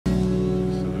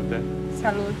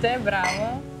Salute,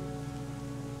 bravo.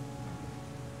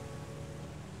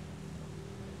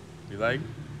 You like?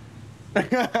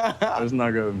 It's not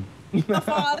good.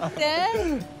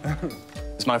 Forte.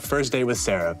 It's my first day with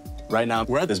Sara. Right now,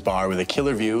 we're at this bar with a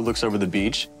killer view, looks over the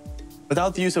beach.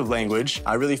 Without the use of language,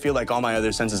 I really feel like all my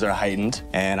other senses are heightened,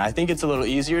 and I think it's a little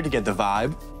easier to get the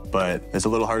vibe, but it's a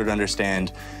little harder to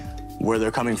understand where they're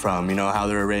coming from, you know, how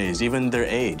they're raised, even their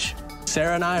age.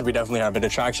 Sara and I, we definitely have an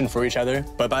attraction for each other,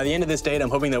 but by the end of this date, I'm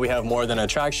hoping that we have more than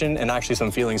attraction and actually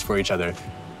some feelings for each other.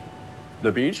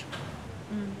 The beach?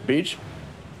 Beach?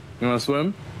 You wanna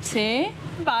swim? Sì,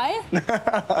 vai.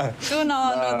 Tu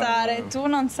no nuotare, tu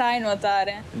non sai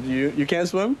nuotare. You can't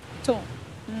swim? Tu.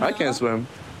 No. I can't swim.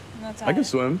 Nuotare. I can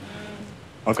swim.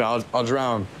 Okay, I'll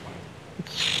drown.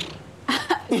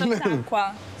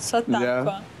 Sott'acqua. Sott'acqua.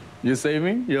 Yeah. You save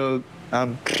me? You'll.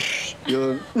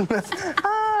 Io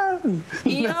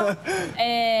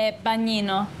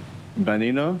bagnino.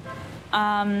 Banino?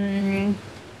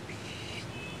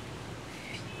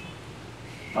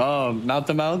 Oh, mouth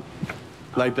to mouth?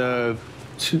 Like the.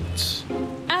 Sì,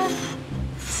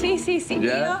 sì, sì.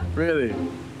 Yeah? Really?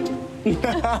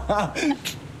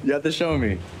 You have to show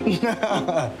me.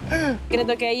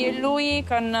 Credo che io e lui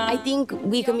con... I think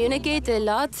we communicate a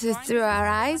lot through our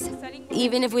eyes,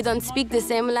 even if we don't speak the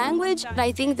same language. But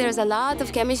I think there's a lot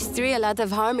of chemistry, a lot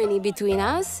of harmony between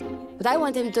us. But I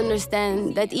want him to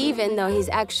understand that even though he's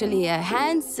actually a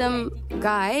handsome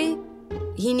guy,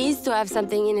 he needs to have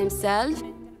something in himself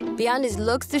beyond his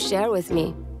looks to share with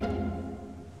me.